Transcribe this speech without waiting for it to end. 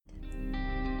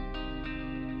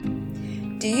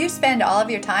Do you spend all of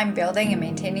your time building and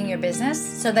maintaining your business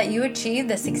so that you achieve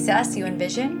the success you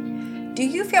envision? Do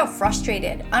you feel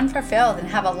frustrated, unfulfilled, and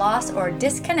have a loss or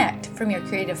disconnect from your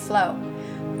creative flow?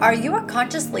 Are you a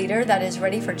conscious leader that is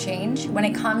ready for change when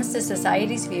it comes to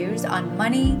society's views on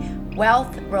money,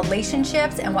 wealth,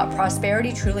 relationships, and what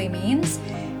prosperity truly means?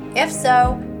 If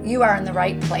so, you are in the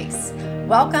right place.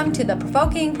 Welcome to the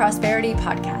Provoking Prosperity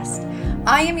Podcast.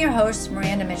 I am your host,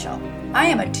 Miranda Mitchell. I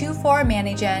am a 2-4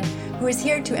 Mani-Gen who is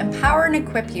here to empower and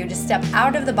equip you to step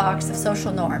out of the box of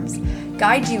social norms,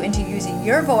 guide you into using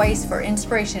your voice for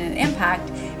inspiration and impact,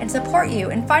 and support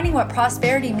you in finding what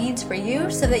prosperity means for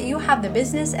you so that you have the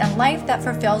business and life that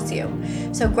fulfills you.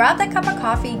 So grab that cup of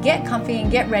coffee, get comfy,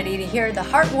 and get ready to hear the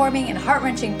heartwarming and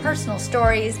heart-wrenching personal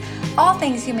stories, all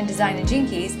things human design and Gene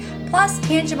Keys, plus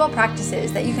tangible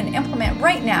practices that you can implement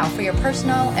right now for your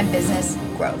personal and business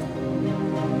growth.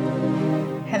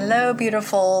 Hello,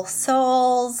 beautiful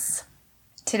souls.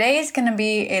 Today is going to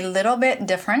be a little bit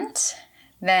different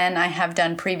than I have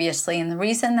done previously. And the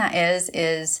reason that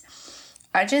is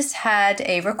I just had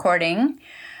a recording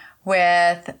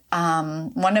with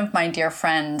one of my dear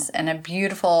friends and a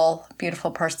beautiful,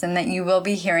 beautiful person that you will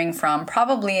be hearing from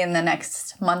probably in the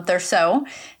next month or so,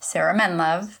 Sarah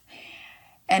Menlove.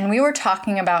 And we were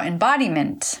talking about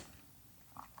embodiment.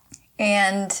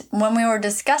 And when we were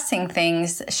discussing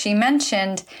things, she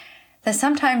mentioned that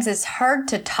sometimes it's hard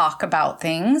to talk about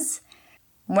things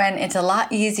when it's a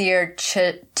lot easier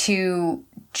to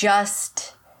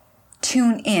just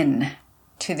tune in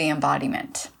to the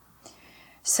embodiment.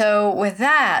 So with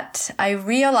that, I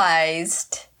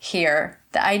realized here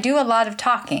that I do a lot of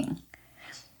talking,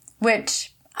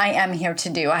 which I am here to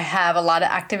do. I have a lot of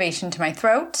activation to my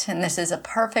throat, and this is a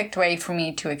perfect way for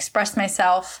me to express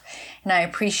myself. And I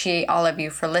appreciate all of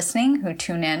you for listening who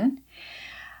tune in.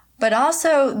 But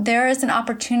also, there is an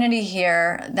opportunity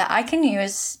here that I can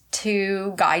use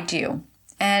to guide you.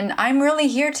 And I'm really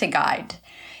here to guide.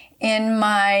 In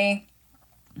my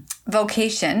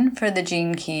vocation for the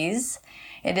Gene Keys,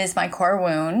 it is my core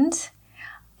wound.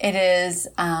 It is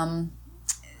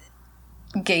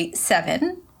Gate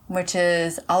 7. Which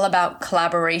is all about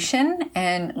collaboration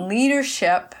and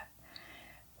leadership,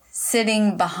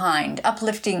 sitting behind,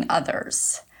 uplifting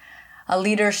others. A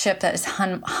leadership that is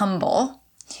humble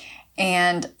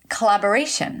and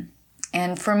collaboration.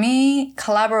 And for me,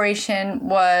 collaboration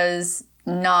was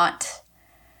not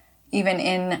even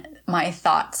in my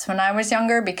thoughts when I was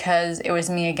younger because it was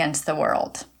me against the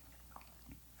world.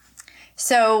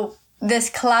 So this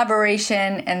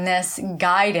collaboration and this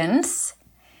guidance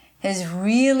is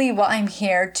really what I'm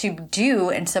here to do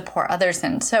and support others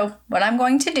in. So what I'm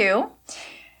going to do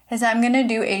is I'm going to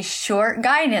do a short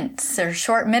guidance or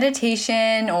short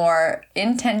meditation or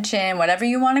intention, whatever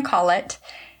you want to call it.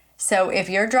 So if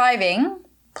you're driving,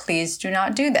 please do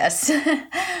not do this.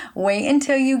 Wait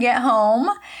until you get home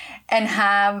and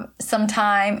have some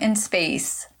time and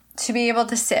space to be able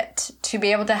to sit, to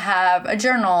be able to have a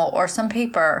journal or some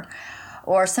paper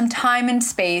or some time and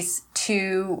space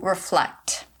to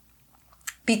reflect.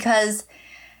 Because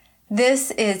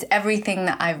this is everything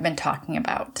that I've been talking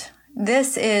about.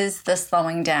 This is the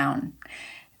slowing down.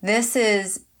 This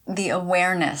is the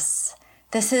awareness.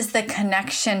 This is the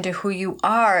connection to who you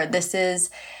are. This is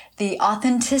the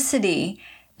authenticity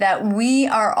that we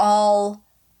are all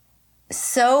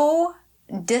so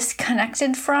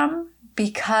disconnected from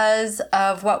because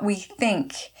of what we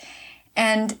think.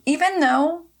 And even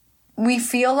though we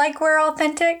feel like we're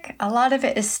authentic, a lot of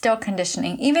it is still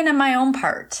conditioning. Even in my own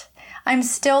part, I'm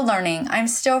still learning. I'm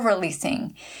still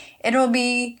releasing. It'll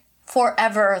be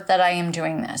forever that I am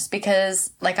doing this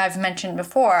because, like I've mentioned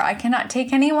before, I cannot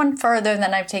take anyone further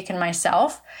than I've taken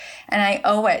myself. And I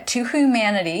owe it to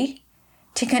humanity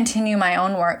to continue my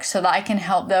own work so that I can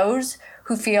help those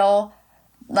who feel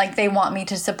like they want me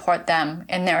to support them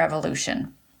in their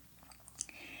evolution.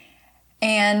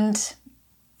 And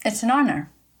it's an honor.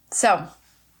 So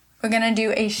we're going to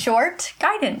do a short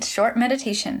guidance, short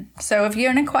meditation. So if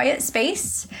you're in a quiet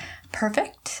space,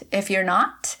 perfect. If you're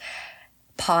not,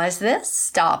 pause this,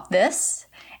 stop this,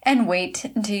 and wait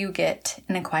until you get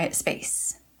in a quiet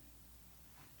space.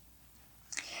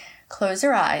 Close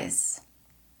your eyes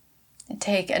and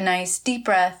take a nice deep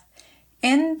breath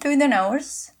in through the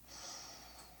nose.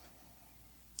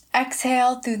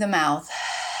 Exhale through the mouth,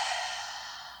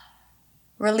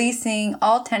 releasing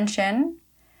all tension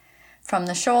from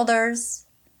the shoulders,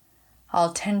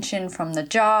 all tension from the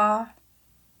jaw,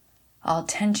 all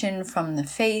tension from the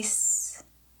face.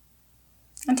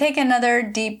 And take another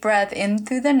deep breath in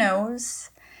through the nose,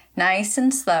 nice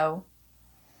and slow.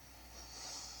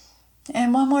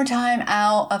 And one more time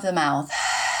out of the mouth.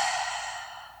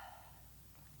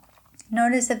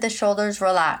 Notice if the shoulders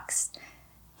relax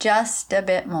just a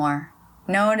bit more.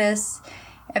 Notice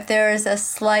if there is a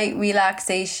slight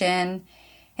relaxation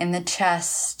in the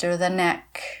chest or the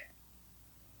neck.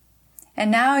 And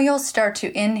now you'll start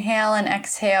to inhale and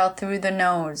exhale through the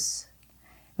nose,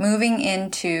 moving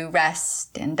into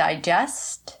rest and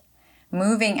digest,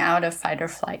 moving out of fight or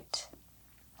flight.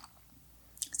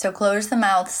 So close the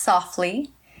mouth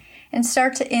softly and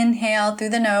start to inhale through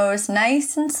the nose,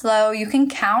 nice and slow. You can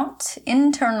count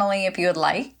internally if you would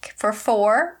like, for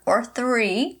 4 or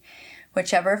 3,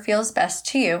 whichever feels best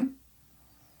to you.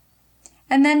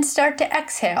 And then start to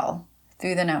exhale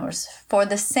through the nose for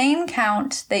the same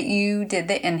count that you did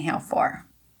the inhale for.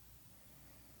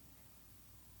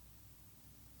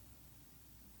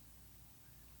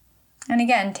 And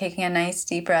again, taking a nice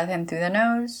deep breath in through the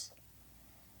nose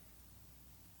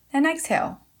and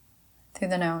exhale through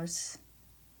the nose.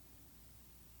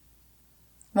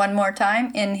 One more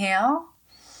time, inhale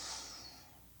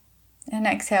and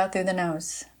exhale through the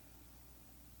nose.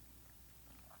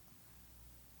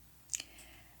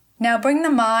 Now bring the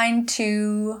mind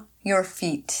to your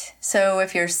feet. So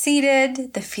if you're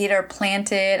seated, the feet are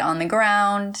planted on the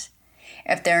ground.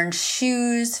 If they're in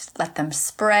shoes, let them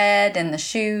spread in the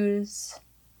shoes.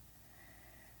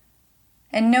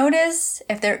 And notice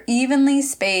if they're evenly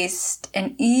spaced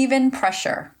and even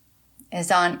pressure is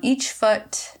on each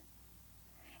foot.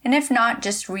 And if not,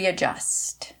 just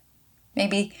readjust.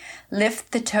 Maybe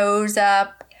lift the toes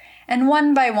up and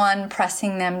one by one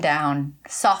pressing them down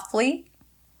softly.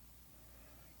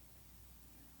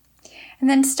 And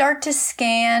then start to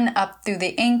scan up through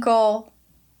the ankle,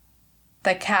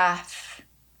 the calf,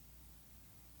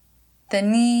 the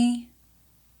knee,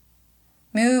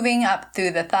 moving up through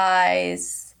the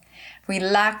thighs,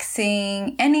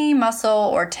 relaxing any muscle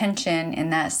or tension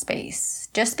in that space.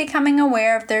 Just becoming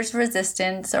aware if there's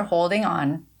resistance or holding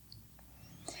on.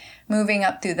 Moving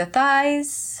up through the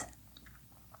thighs,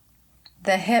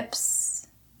 the hips,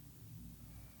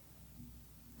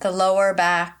 the lower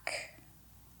back,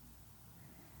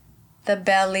 the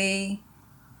belly,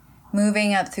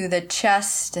 moving up through the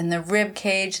chest and the rib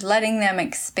cage, letting them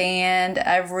expand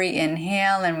every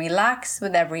inhale and relax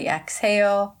with every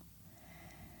exhale.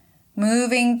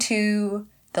 Moving to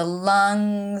the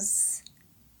lungs,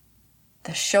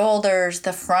 the shoulders,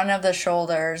 the front of the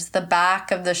shoulders, the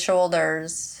back of the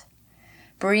shoulders.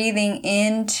 Breathing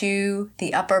into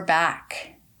the upper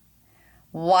back,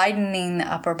 widening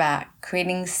the upper back,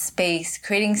 creating space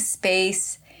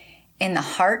in the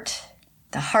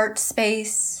heart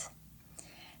space.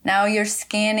 Now you're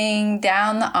scanning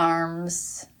down the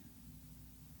arms,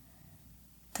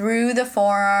 through the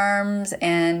forearms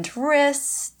and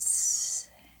wrists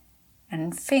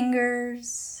and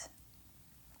fingers.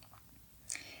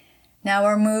 Now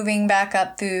we're moving back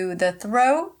up through the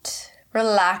throat,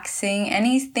 relaxing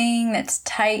anything that's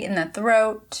tight in the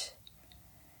throat.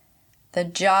 The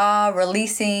jaw,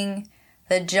 releasing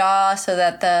the jaw so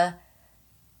that the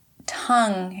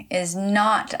tongue is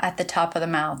not at the top of the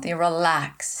mouth. You're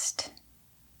relaxed.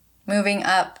 Moving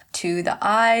up to the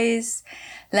eyes,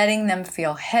 letting them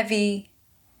feel heavy,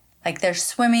 like they're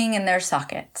swimming in their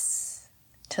sockets.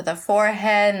 To the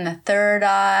forehead and the third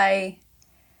eye,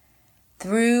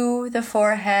 through the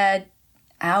forehead,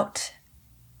 out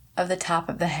of the top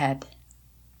of the head.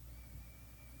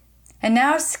 And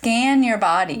now scan your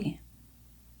body.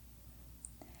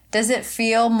 Does it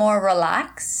feel more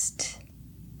relaxed?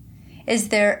 Is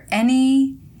there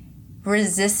any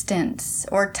resistance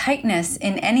or tightness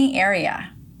in any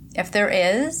area? If there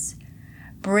is,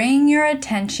 bring your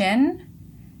attention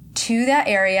to that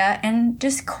area and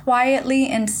just quietly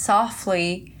and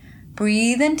softly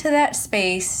breathe into that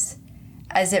space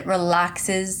as it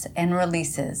relaxes and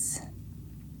releases.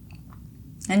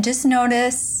 And just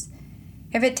notice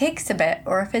if it takes a bit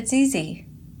or if it's easy.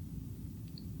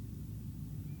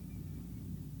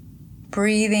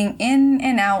 Breathing in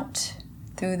and out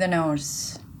through the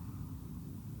nose.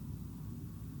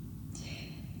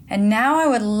 And now I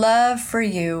would love for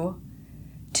you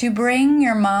to bring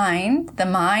your mind, the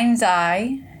mind's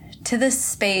eye, to the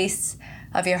space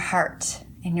of your heart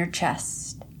in your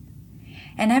chest.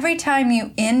 And every time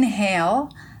you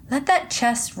inhale, let that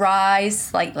chest rise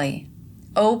slightly,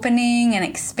 opening and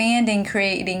expanding,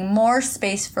 creating more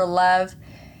space for love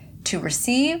to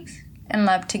receive and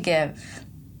love to give.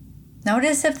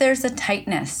 Notice if there's a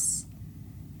tightness.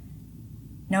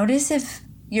 Notice if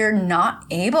you're not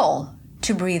able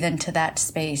to breathe into that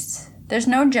space. There's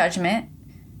no judgment.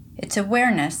 It's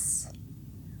awareness.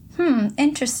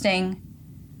 Interesting.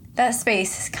 That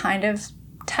space is kind of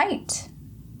tight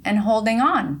and holding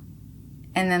on.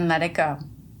 And then let it go.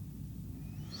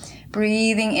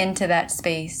 breathing into that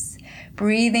space,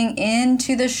 breathing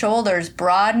into the shoulders,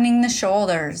 broadening the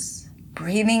shoulders,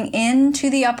 breathing into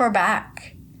the upper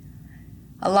back.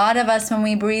 A lot of us, when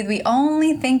we breathe, we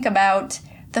only think about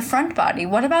the front body.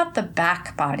 What about the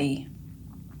back body?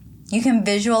 You can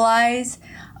visualize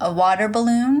a water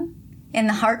balloon in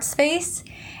the heart space,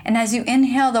 and as you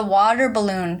inhale, the water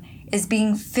balloon is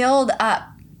being filled up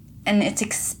and it's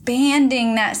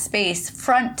expanding that space,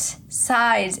 front,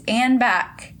 sides, and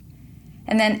back.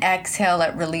 And then exhale,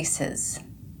 it releases.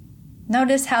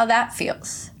 Notice how that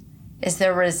feels. Is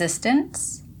there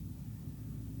resistance?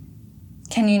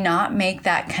 Can you not make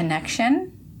that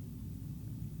connection?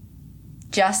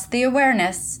 Just the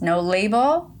awareness, no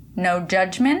label, no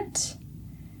judgment.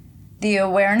 The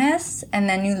awareness, and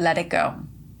then you let it go.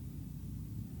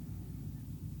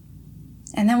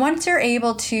 And then once you're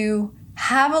able to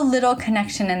have a little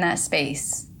connection in that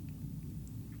space,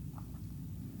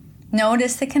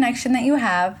 notice the connection that you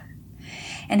have,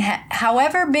 and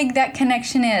however big that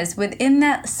connection is, within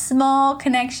that small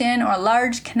connection or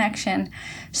large connection,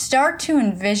 start to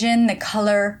envision the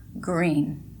color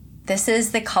green. This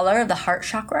is the color of the heart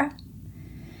chakra.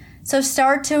 So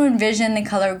start to envision the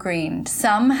color green.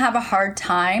 Some have a hard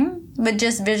time with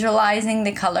just visualizing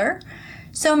the color.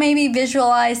 So maybe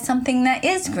visualize something that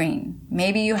is green.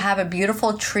 Maybe you have a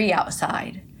beautiful tree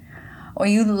outside, or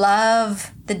you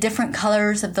love the different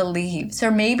colors of the leaves, or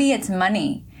maybe it's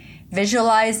money.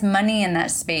 Visualize money in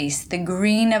that space, the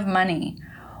green of money,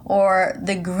 or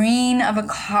the green of a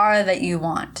car that you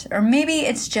want, or maybe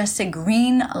it's just a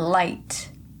green light.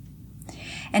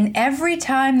 And every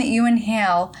time that you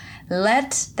inhale,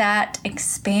 let that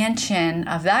expansion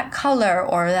of that color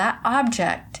or that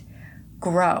object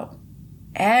grow.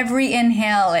 Every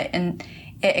inhale, it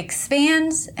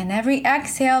expands, and every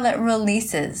exhale, it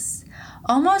releases.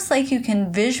 Almost like you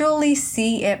can visually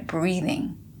see it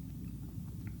breathing.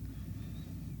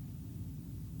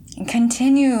 And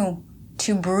continue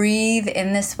to breathe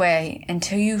in this way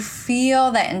until you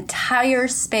feel that entire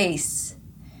space,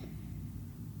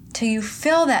 till you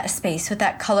fill that space with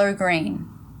that color green.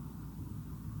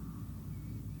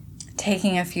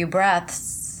 Taking a few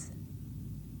breaths.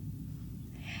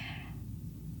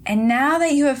 And now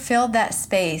that you have filled that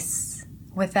space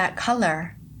with that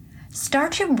color,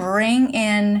 start to bring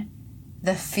in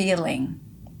the feeling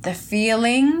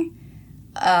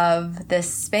of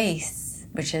this space,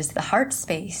 which is the heart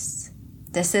space.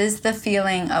 This is the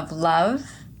feeling of love,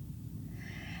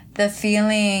 the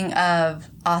feeling of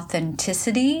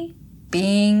authenticity,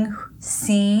 being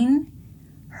seen,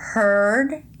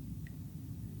 heard,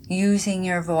 using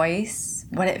your voice,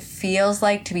 what it feels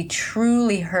like to be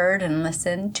truly heard and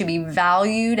listened, to be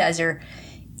valued as your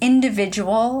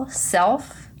individual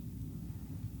self.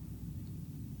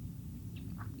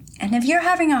 And if you're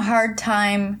having a hard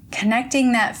time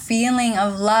connecting that feeling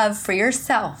of love for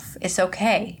yourself, it's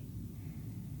okay.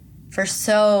 For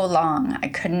so long, I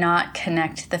could not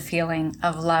connect the feeling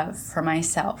of love for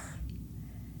myself.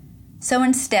 So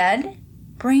instead,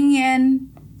 bring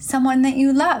in someone that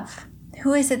you love.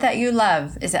 Who is it that you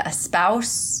love? Is it a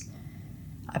spouse,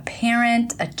 a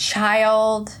parent, a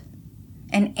child,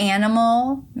 an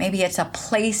animal? Maybe it's a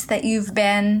place that you've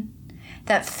been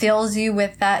that fills you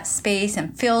with that space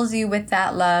and fills you with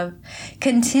that love.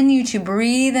 Continue to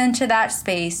breathe into that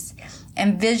space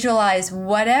and visualize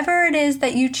whatever it is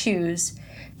that you choose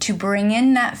to bring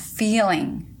in that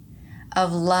feeling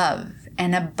of love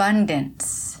and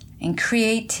abundance and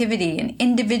creativity and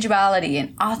individuality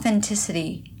and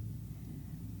authenticity.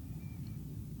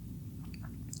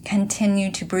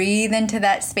 Continue to breathe into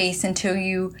that space until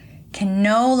you can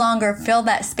no longer fill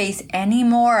that space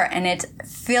anymore, and it's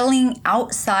filling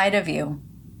outside of you.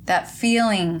 That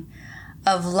feeling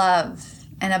of love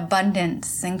and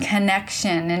abundance and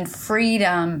connection and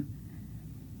freedom.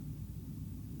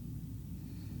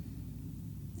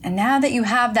 And now that you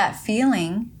have that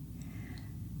feeling,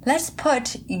 let's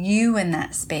put you in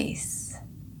that space.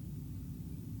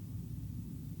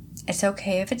 It's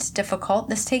okay if it's difficult.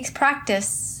 This takes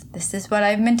practice. This is what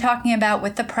I've been talking about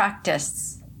with the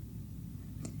practice.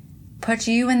 Put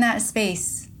you in that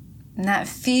space, in that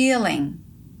feeling.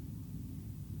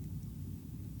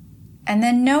 And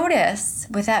then notice,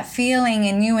 with that feeling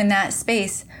and you in that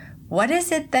space, what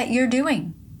is it that you're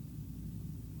doing?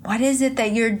 What is it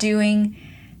that you're doing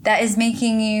that is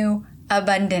making you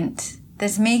abundant,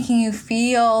 that's making you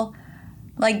feel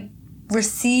like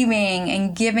receiving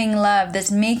and giving love,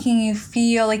 that's making you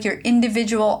feel like your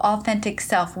individual, authentic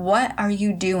self? What are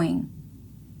you doing?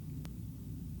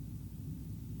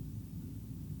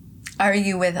 Are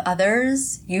you with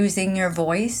others, using your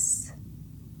voice?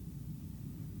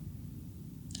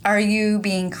 Are you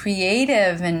being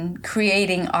creative and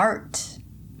creating art?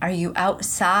 Are you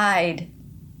outside?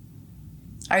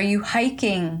 Are you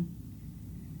hiking?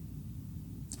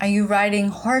 Are you riding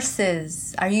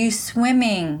horses? Are you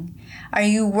swimming? Are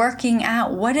you working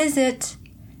out? What is it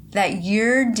that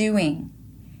you're doing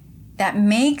that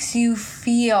makes you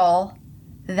feel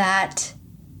that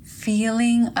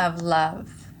feeling of love?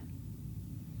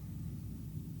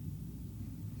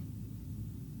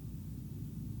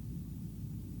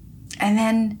 And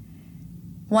then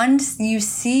once you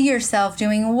see yourself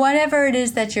doing whatever it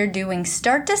is that you're doing,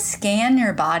 start to scan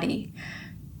your body.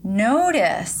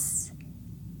 Notice,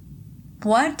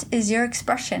 what is your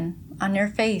expression on your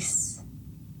face?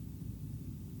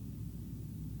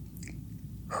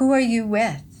 Who are you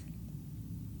with?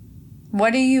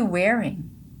 What are you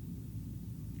wearing?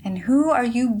 And who are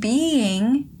you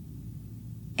being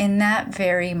in that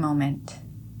very moment?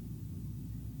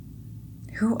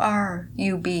 Who are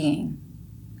you being?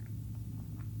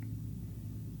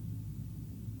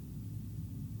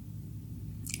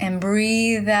 And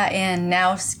breathe that in.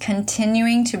 Now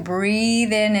continuing to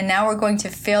breathe in, and now we're going to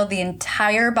fill the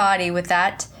entire body with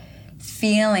that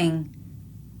feeling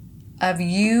of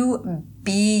you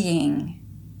being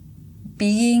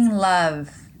love,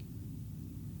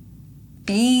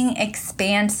 being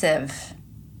expansive,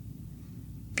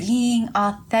 being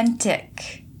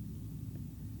authentic.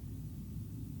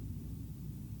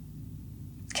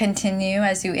 Continue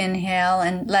as you inhale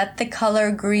and let the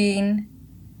color green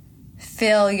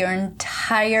fill your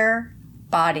entire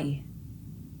body.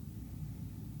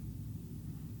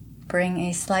 Bring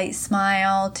a slight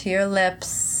smile to your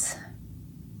lips.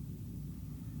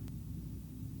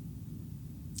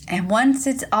 And once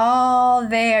it's all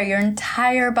there, your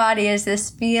entire body is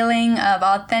this feeling of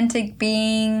authentic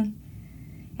being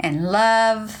and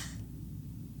love.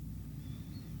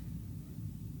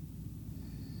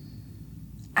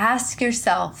 Ask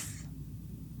yourself,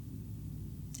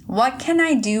 what can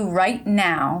I do right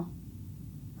now,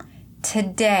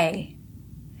 today,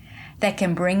 that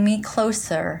can bring me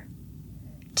closer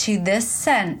to this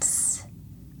sense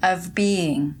of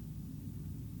being?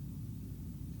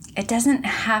 It doesn't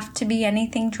have to be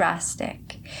anything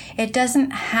drastic. It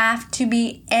doesn't have to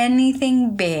be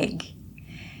anything big.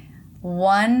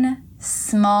 One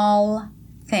small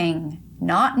thing,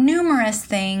 not numerous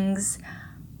things,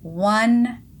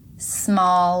 one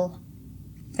small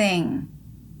thing.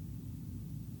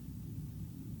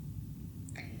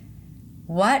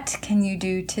 What can you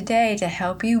do today to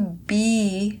help you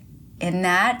be in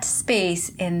that space,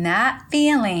 in that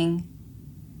feeling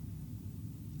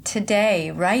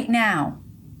today, right now?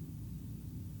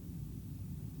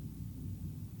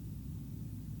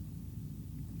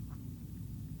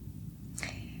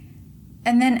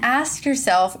 And then ask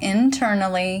yourself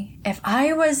internally, if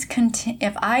I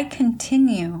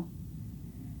continue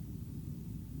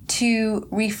to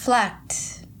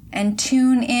reflect and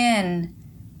tune in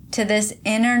to this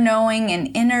inner knowing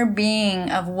and inner being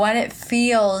of what it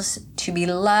feels to be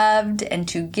loved and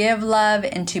to give love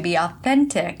and to be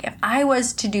authentic, if I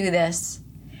was to do this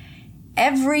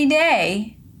every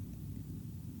day,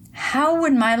 how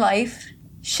would my life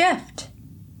shift?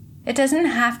 It doesn't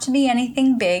have to be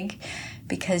anything big,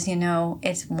 because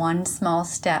it's one small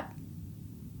step.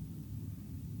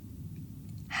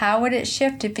 How would it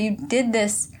shift if you did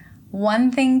this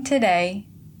one thing today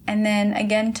and then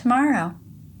again tomorrow?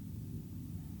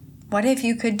 What if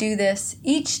you could do this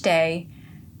each day?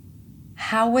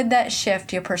 How would that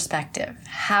shift your perspective?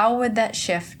 How would that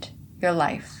shift your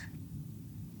life?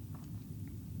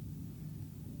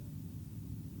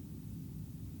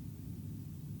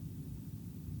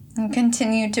 And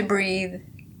continue to breathe.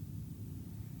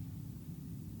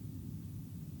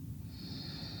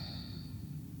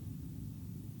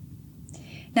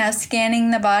 Now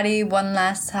scanning the body one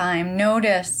last time.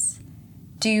 Notice,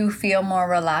 do you feel more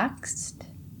relaxed?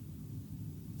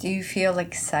 Do you feel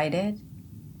excited?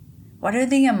 What are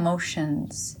the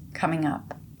emotions coming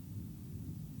up?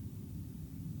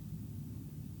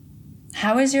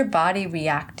 How is your body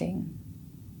reacting?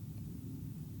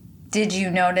 Did you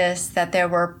notice that there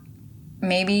were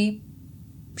maybe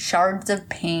shards of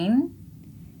pain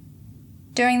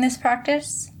during this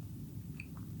practice?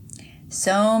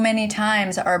 So many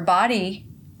times our body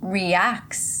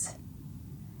reacts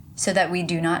so that we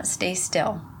do not stay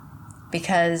still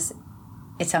because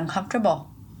it's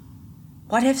uncomfortable.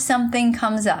 What if something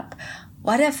comes up?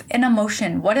 What if an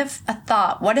emotion? What if a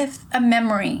thought? What if a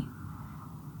memory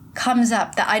comes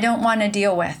up that I don't want to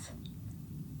deal with?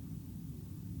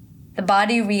 The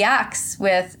body reacts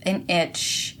with an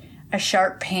itch, a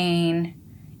sharp pain,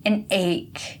 an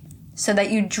ache, so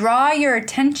that you draw your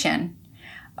attention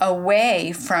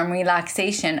away from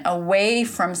relaxation, away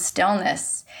from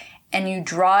stillness, and you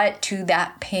draw it to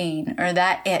that pain or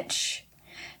that itch.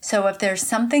 So if there's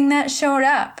something that showed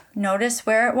up, notice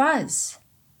where it was.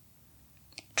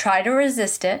 Try to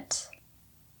resist it.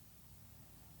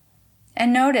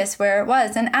 And notice where it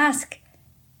was and ask,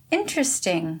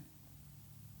 interesting.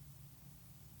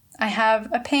 I have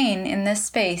a pain in this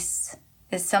space.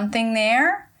 Is something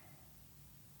there?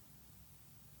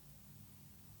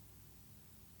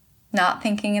 Not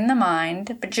thinking in the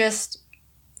mind, but just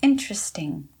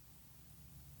interesting.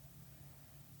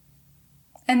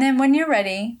 And then when you're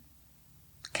ready,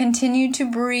 continue to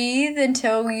breathe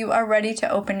until you are ready to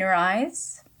open your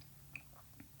eyes.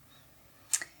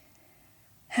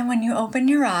 And when you open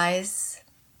your eyes,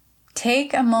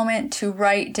 take a moment to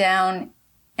write down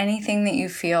anything that you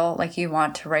feel like you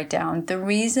want to write down. The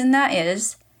reason that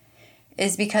is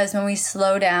because when we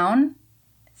slow down,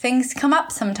 things come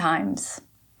up sometimes.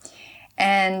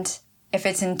 And if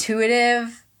it's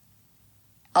intuitive,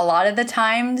 a lot of the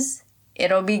times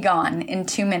it'll be gone in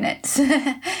 2 minutes.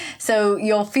 So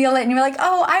you'll feel it and you're like,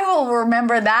 oh, I will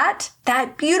remember that.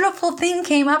 That beautiful thing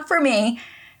came up for me.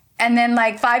 And then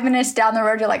like 5 minutes down the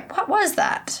road, you're like, what was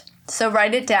that? So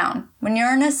write it down. When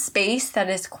you're in a space that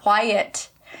is quiet,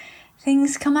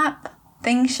 things come up,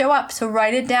 things show up. So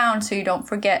write it down so you don't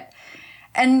forget.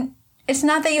 And it's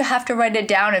not that you have to write it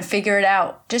down and figure it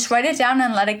out. Just write it down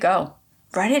and let it go.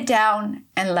 Write it down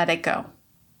and let it go.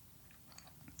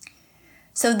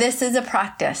 So this is a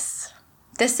practice.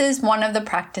 This is one of the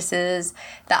practices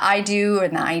that I do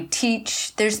and that I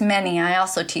teach. There's many. I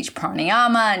also teach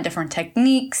pranayama and different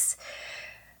techniques.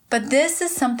 But this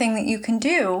is something that you can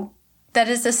do that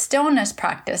is a stillness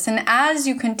practice. And as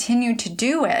you continue to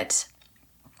do it,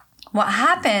 what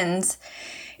happens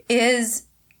is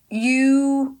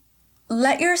you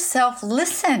let yourself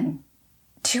listen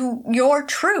to your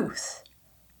truth.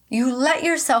 You let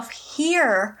yourself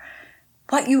hear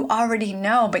what you already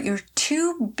know, but you're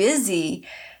too busy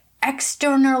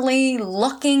externally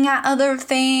looking at other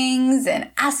things and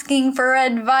asking for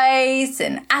advice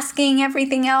and asking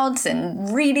everything else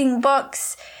and reading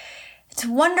books. It's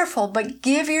wonderful, but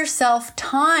give yourself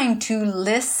time to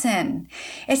listen.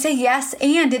 It's a yes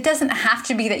and. It doesn't have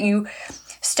to be that you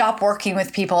stop working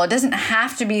with people. It doesn't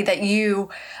have to be that you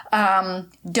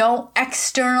don't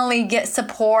externally get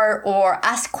support or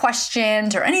ask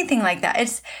questions or anything like that.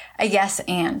 It's a yes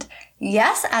and.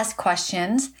 Yes, ask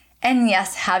questions, and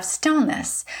yes, have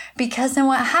stillness. Because then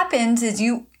what happens is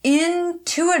you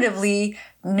intuitively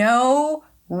know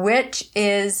which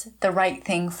is the right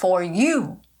thing for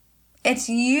you. It's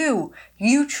you.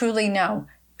 You truly know.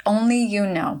 Only you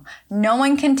know. No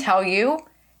one can tell you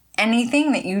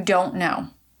anything that you don't know.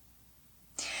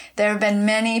 There have been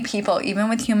many people, even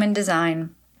with human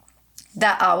design,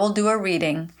 that I will do a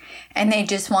reading and they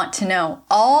just want to know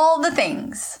all the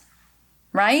things,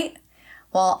 right?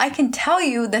 Well, I can tell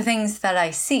you the things that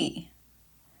I see,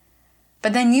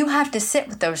 but then you have to sit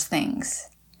with those things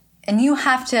and you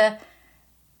have to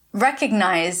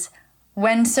recognize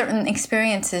when certain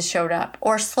experiences showed up,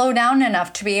 or slow down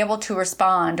enough to be able to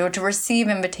respond or to receive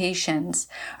invitations,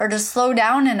 or to slow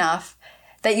down enough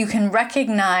that you can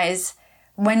recognize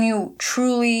when you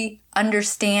truly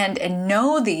understand and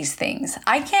know these things.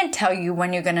 I can't tell you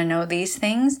when you're going to know these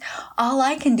things. All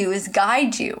I can do is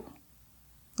guide you.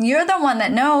 You're the one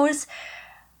that knows.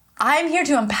 I'm here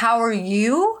to empower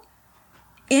you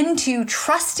into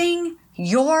trusting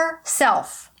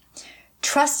yourself.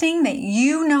 Trusting that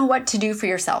you know what to do for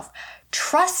yourself.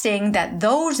 Trusting that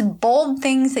those bold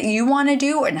things that you want to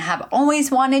do and have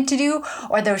always wanted to do,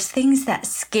 or those things that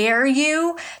scare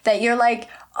you, that you're like,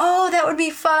 oh, that would be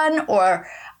fun, or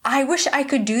I wish I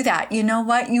could do that. You know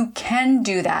what? You can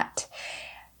do that.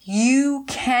 You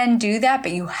can do that,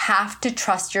 but you have to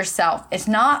trust yourself. It's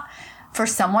not for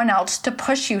someone else to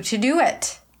push you to do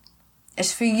it.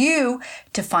 It's for you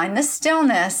to find the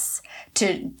stillness,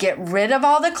 to get rid of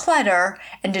all the clutter,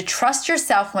 and to trust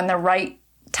yourself when the right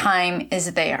time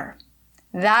is there.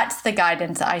 That's the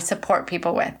guidance I support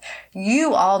people with.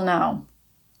 You all know.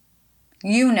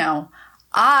 You know.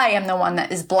 I am the one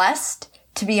that is blessed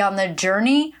to be on the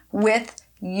journey with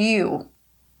you.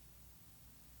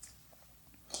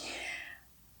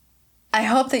 I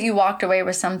hope that you walked away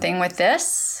with something with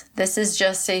this. This is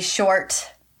just a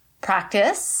short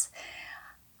practice.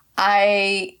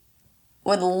 I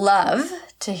would love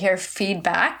to hear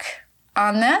feedback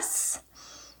on this.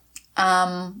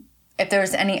 If there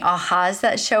was any ahas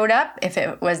that showed up, if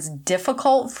it was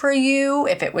difficult for you,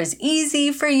 if it was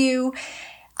easy for you,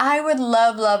 I would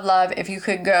love, love, love if you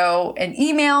could go and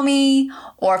email me,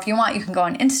 or if you want, you can go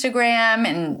on Instagram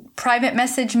and private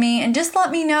message me and just let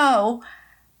me know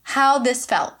how this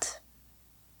felt.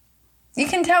 You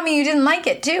can tell me you didn't like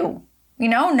it too.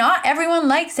 Not everyone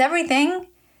likes everything.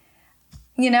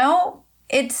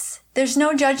 There's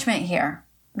no judgment here.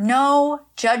 No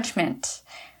judgment.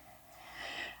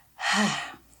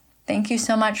 Thank you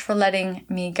so much for letting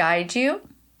me guide you.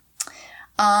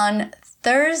 On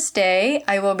Thursday,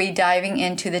 I will be diving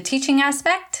into the teaching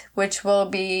aspect, which will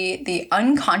be the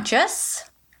unconscious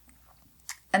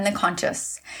and the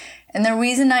conscious. And the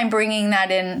reason I'm bringing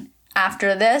that in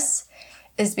after this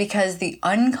is because the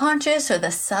unconscious or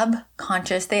the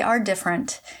subconscious, they are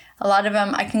different. A lot of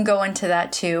them, I can go into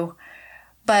that too.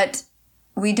 But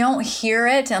we don't hear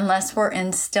it unless we're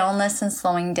in stillness and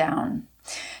slowing down.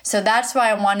 So that's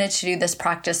why I wanted to do this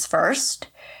practice first,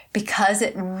 because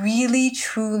it really,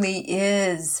 truly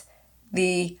is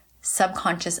the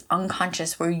subconscious,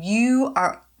 unconscious, where you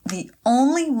are the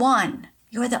only one.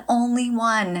 You are the only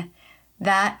one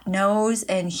that knows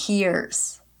and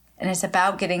hears. And it's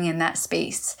about getting in that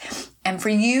space. And for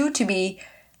you to be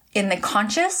in the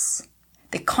conscious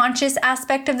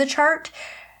aspect of the chart,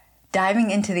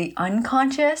 diving into the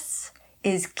unconscious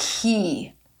is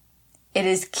key. It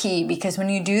is key because when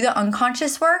you do the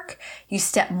unconscious work, you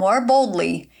step more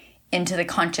boldly into the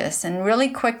conscious. And really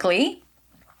quickly,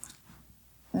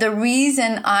 the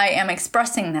reason I am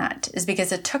expressing that is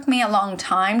because it took me a long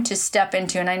time to step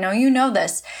into, and I know you know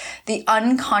this, the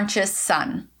unconscious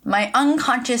sun. My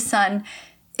unconscious sun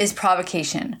is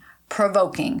provocation,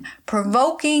 provoking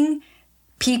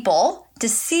people to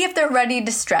see if they're ready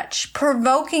to stretch,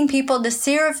 provoking people to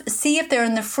see if they're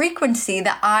in the frequency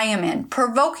that I am in,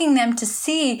 provoking them to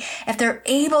see if they're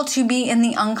able to be in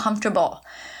the uncomfortable.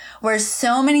 Whereas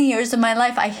so many years of my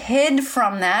life, I hid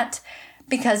from that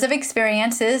because of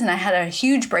experiences, and I had a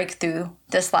huge breakthrough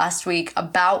this last week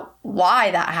about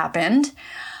why that happened.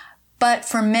 But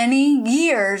for many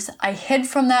years, I hid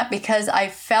from that because I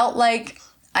felt like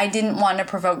I didn't want to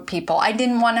provoke people. I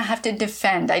didn't want to have to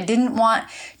defend. I didn't want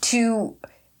to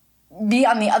be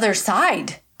on the other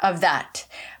side of that.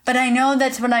 But I know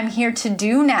that's what I'm here to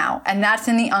do now, and that's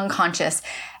in the unconscious.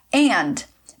 And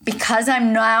because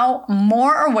I'm now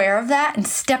more aware of that and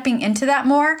stepping into that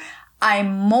more,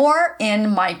 I'm more in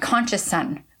my conscious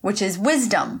sun, which is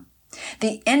wisdom.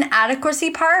 The inadequacy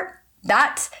part,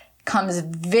 that comes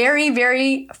very,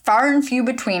 very far and few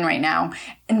between right now.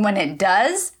 And when it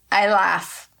does, I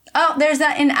laugh. Oh, there's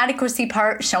that inadequacy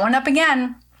part showing up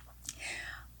again.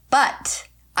 But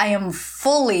I am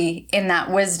fully in that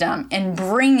wisdom and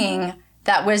bringing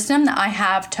that wisdom that I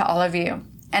have to all of you.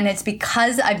 And it's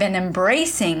because I've been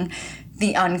embracing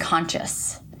the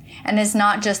unconscious. And it's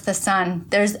not just the sun.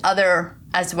 There's other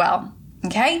as well.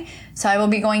 Okay? So I will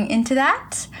be going into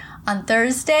that on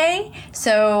Thursday.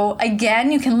 So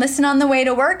again, you can listen on the way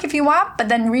to work if you want, but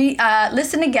then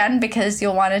listen again because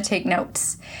you'll want to take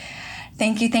notes.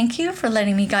 Thank you for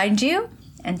letting me guide you.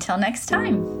 Until next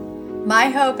time. My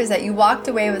hope is that you walked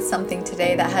away with something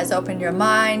today that has opened your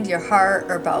mind, your heart,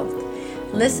 or both.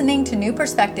 Listening to new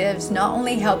perspectives not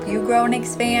only help you grow and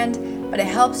expand, but it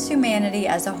helps humanity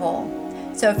as a whole.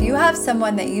 So if you have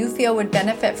someone that you feel would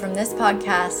benefit from this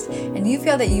podcast and you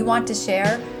feel that you want to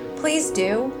share, please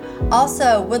do.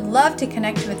 Also, would love to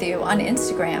connect with you on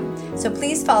Instagram. So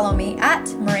please follow me at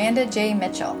Miranda J.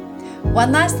 Mitchell.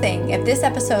 One last thing, if this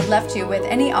episode left you with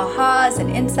any ahas and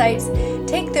insights,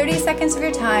 take 30 seconds of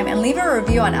your time and leave a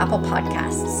review on Apple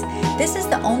Podcasts. This is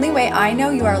the only way I know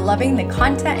you are loving the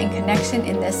content and connection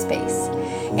in this space.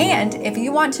 And if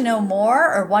you want to know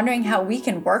more or wondering how we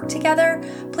can work together,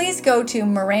 please go to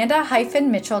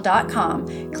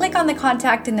miranda-mitchell.com, click on the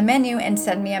contact in the menu and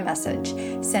send me a message.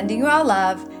 Sending you all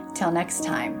love. Till next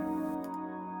time.